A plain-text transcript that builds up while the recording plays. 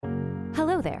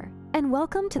Hello there, and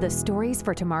welcome to the Stories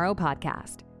for Tomorrow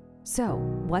podcast. So,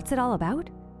 what's it all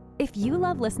about? If you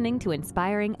love listening to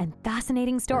inspiring and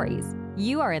fascinating stories,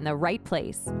 you are in the right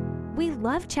place. We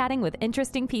love chatting with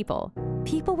interesting people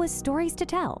with stories to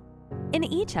tell. In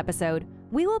each episode,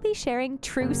 we will be sharing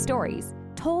true stories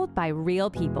told by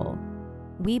real people.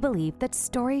 We believe that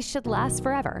stories should last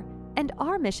forever, and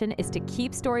our mission is to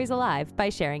keep stories alive by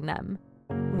sharing them.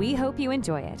 We hope you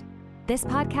enjoy it. This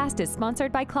podcast is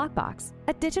sponsored by Clockbox,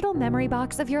 a digital memory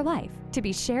box of your life to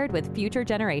be shared with future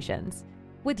generations.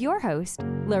 With your host,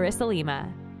 Larissa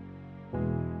Lima.